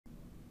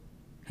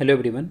Hello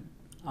everyone,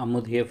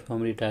 Amud here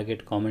from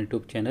Retarget Common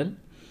YouTube channel,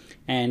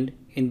 and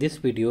in this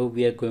video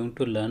we are going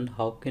to learn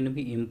how can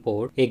we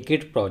import a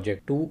Git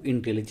project to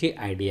IntelliJ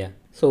IDEA.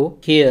 So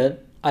here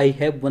I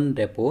have one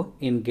repo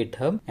in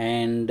GitHub,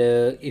 and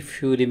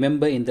if you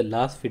remember in the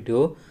last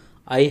video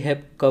I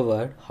have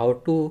covered how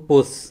to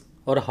push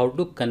or how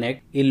to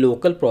connect a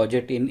local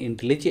project in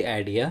IntelliJ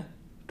IDEA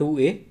to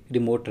a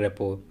remote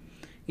repo.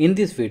 In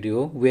this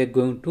video we are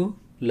going to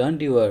learn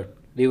the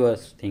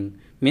reverse thing,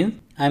 means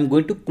I'm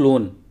going to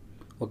clone.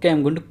 Okay,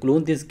 I'm going to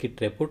clone this Git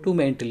repo to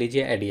my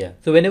IntelliJ IDEA.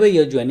 So whenever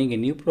you're joining a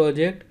new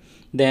project,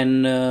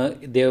 then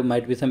there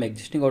might be some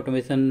existing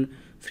automation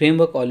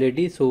framework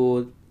already.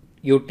 So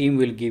your team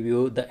will give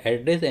you the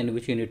address and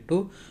which you need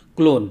to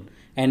clone.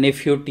 And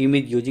if your team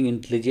is using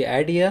IntelliJ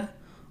IDEA,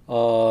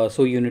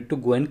 so you need to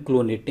go and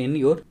clone it in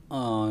your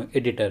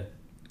editor,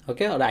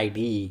 okay, or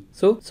IDE.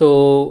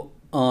 So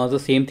the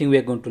same thing we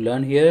are going to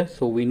learn here.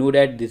 So we know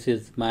that this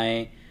is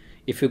my,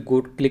 if you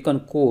go click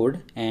on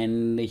code,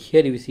 and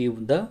here you see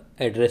the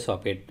address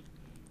of it.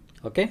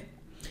 Okay,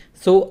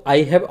 so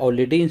I have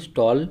already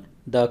installed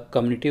the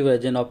community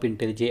version of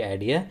IntelliJ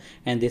IDEA,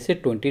 and this is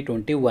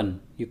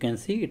 2021. You can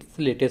see it's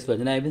the latest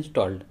version I have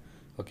installed.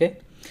 Okay,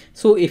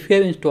 so if you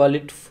have installed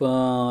it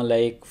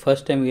like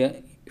first time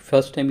if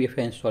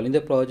you're installing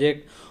the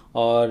project,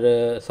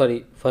 or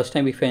first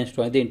time if you're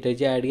installing the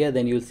IntelliJ IDEA,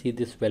 then you'll see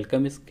this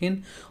welcome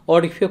screen.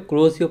 Or if you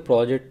close your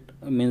project,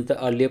 means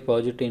the earlier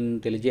project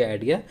in IntelliJ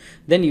IDEA,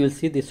 then you will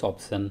see this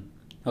option.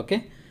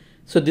 Okay,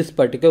 so this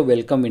particular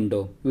welcome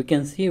window, we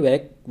can see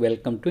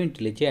welcome to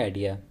IntelliJ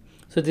IDEA.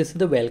 So this is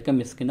the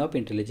welcome screen of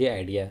IntelliJ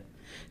IDEA.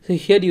 So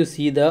here you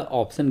see the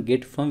option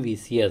get from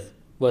VCS,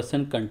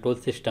 version control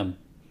system.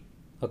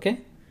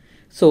 Okay,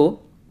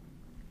 so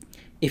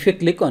if you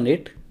click on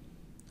it,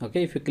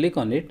 okay, if you click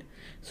on it,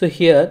 so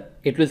here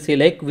it will say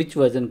like which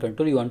version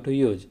control you want to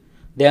use.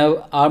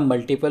 There are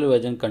multiple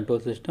version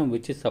control system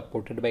which is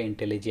supported by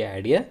IntelliJ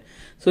IDEA.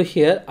 So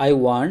here I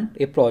want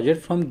a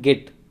project from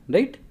Git,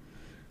 right?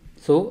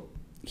 So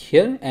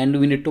here, and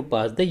we need to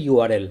pass the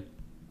URL.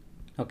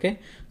 Okay,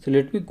 so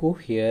let me go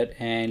here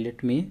and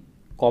let me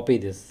copy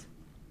this.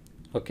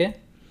 Okay,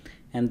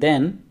 and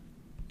then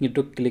you need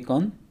to click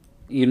on,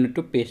 you need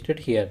to paste it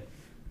here.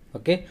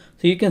 Okay,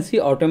 so you can see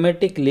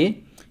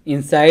automatically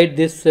inside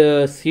this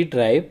C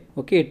drive,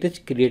 okay, it is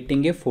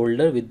creating a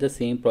folder with the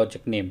same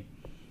project name.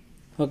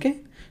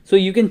 Okay, so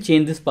you can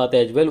change this path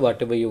as well,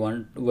 whatever you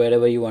want,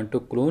 wherever you want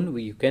to clone,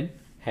 you can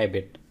have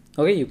it.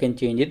 Okay, you can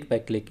change it by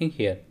clicking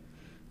here.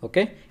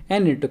 Okay,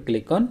 and need to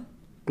click on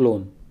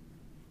clone.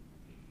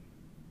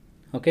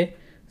 Okay,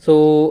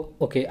 so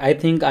okay, I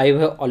think I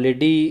have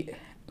already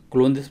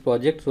cloned this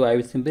project, so I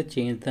will simply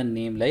change the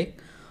name,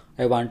 like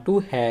I want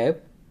to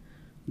have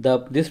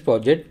this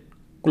project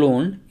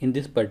cloned in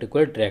this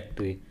particular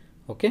directory.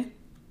 Okay,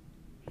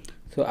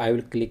 so I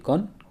will click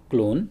on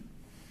clone,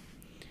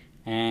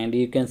 and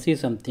you can see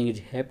something is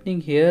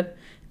happening here.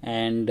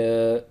 And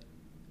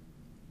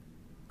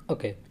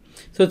okay,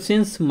 so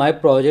since my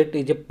project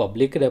is a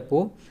public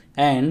repo,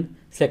 and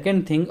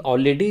second thing,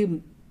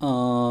 already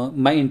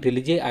my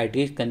IntelliJ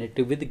IDEA is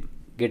connected with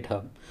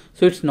GitHub,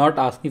 so it's not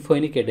asking for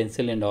any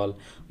credential and all.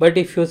 But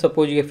if you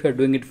suppose if you're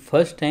doing it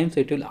first time,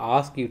 so it will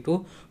ask you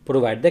to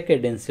provide the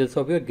credentials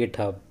of your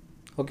GitHub,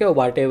 okay, or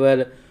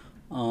whatever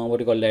what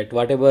do you call that,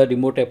 whatever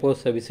remote repo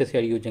services you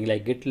are using,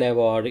 like GitLab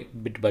or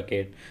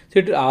Bitbucket. So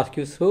it will ask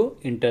you, so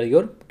enter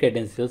your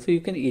credentials, so you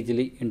can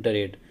easily enter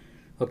it.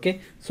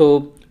 Okay,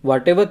 so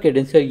whatever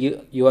credential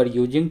you are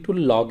using to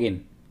log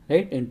in,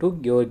 right,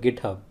 into your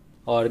GitHub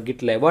or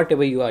GitLab,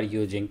 whatever you are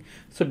using,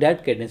 so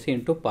that credential you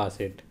need to pass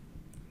it.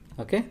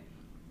 Okay,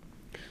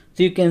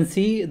 so you can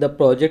see the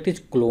project is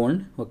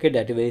cloned. Okay,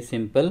 that is very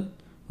simple.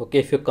 Okay,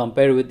 if you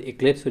compare with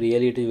Eclipse,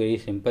 really it is very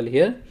simple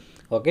here.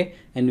 Okay,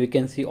 and we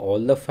can see all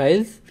the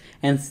files,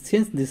 and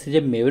since this is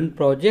a Maven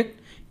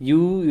project, you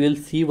will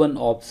see one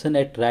option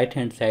at right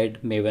hand side,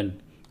 Maven.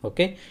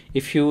 Okay,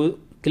 if you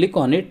click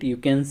on it, you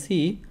can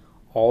see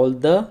all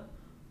the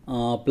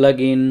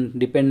plugin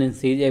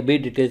dependencies, every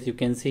details you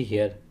can see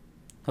here.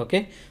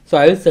 Okay, so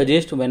I will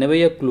suggest whenever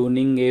you are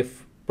cloning a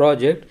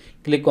project,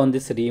 click on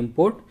this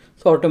re-import,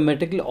 so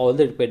automatically all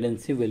the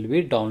dependency will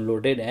be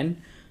downloaded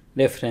and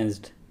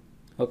referenced.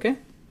 Okay,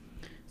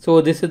 so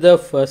this is the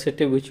first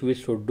step which we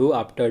should do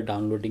after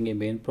downloading a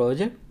main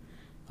project.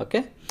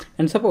 Okay,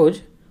 and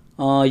suppose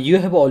you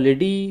have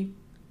already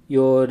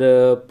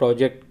your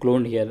project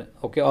cloned here,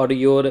 okay, or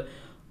your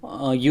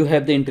you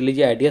have the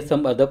IntelliJ IDEA,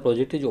 some other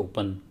project is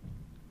open.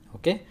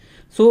 Okay,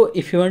 so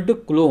if you want to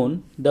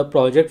clone the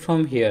project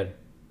from here,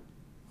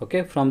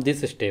 okay, from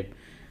this step,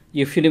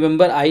 if you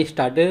remember, I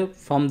started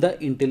from the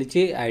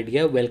IntelliJ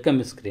IDEA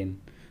welcome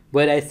screen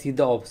where I see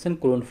the option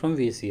clone from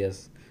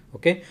VCS.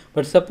 Okay,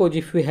 but suppose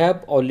if you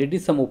have already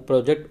some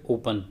project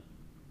open,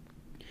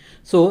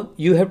 so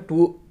you have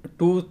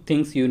two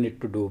things you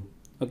need to do.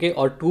 Okay,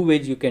 or two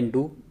ways you can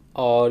do,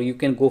 or you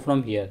can go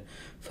from here.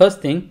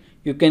 First thing,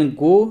 you can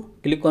go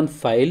click on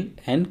file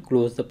and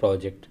close the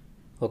project.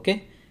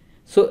 Okay,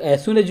 so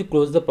as soon as you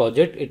close the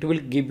project, it will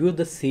give you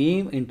the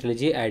same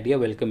IntelliJ IDEA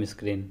welcome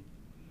screen.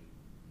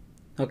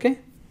 Okay,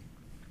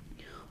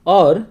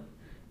 or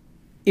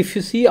if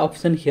you see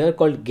option here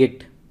called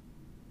git,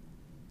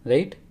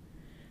 right,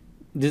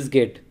 this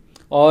git,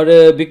 or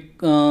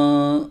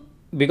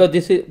because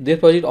this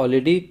project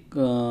already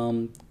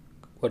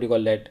what do you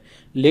call that,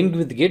 linked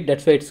with git,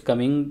 that's why it's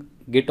coming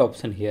git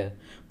option here.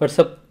 But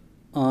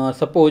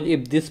suppose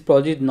if this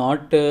project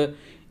not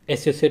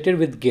associated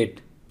with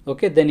git,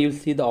 okay, then you'll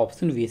see the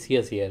option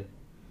vcs here.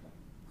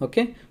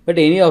 Okay, but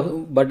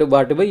but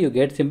whatever you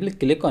get, simply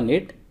click on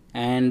it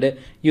and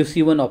you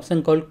see one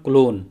option called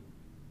clone.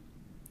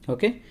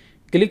 Okay,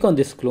 click on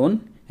this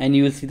clone and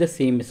you will see the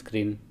same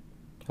screen.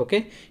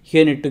 Okay,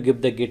 here need to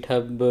give the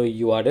GitHub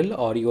URL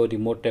or your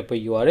remote type of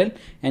URL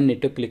and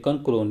need to click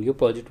on clone. Your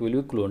project will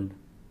be cloned.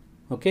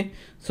 Okay,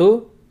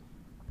 so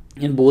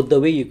in both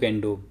the way you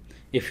can do.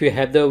 If you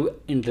have the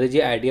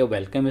IntelliJ IDEA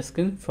welcome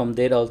screen, from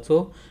there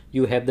also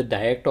you have the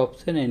direct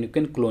option and you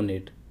can clone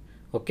it.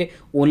 Okay,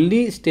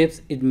 only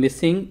steps is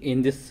missing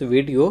in this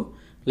video,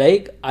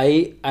 like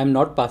I'm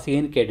not passing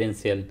in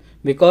credential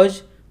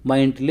because my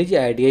IntelliJ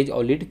IDEA is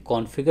already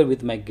configured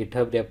with my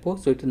GitHub repo,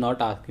 so it is not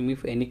asking me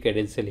for any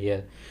credential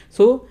here.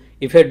 So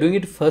if you are doing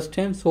it first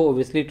time, so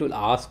obviously it will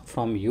ask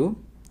from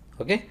you.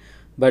 Okay,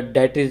 but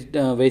that is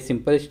a very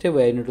simple step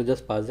where you need to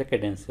just pass the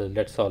credential,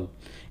 that's all.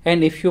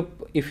 And if you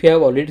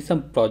have already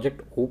some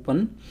project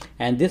open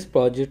and this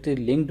project is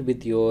linked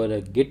with your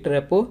git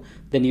repo,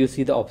 then you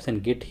see the option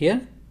git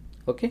here.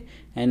 Okay,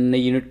 and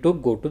you need to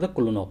go to the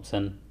clone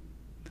option.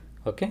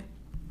 Okay,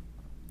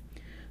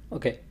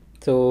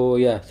 so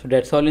yeah, so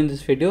that's all in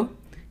this video,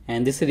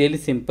 and this is really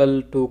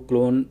simple to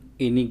clone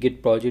any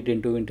git project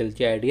into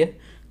IntelliJ IDEA,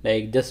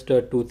 like just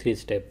 2-3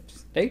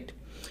 steps, right?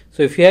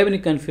 So if you have any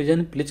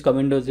confusion, please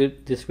comment on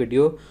this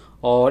video,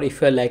 or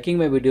if you are liking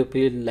my video,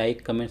 please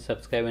like, comment,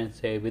 subscribe and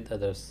share with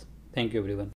others. Thank you everyone.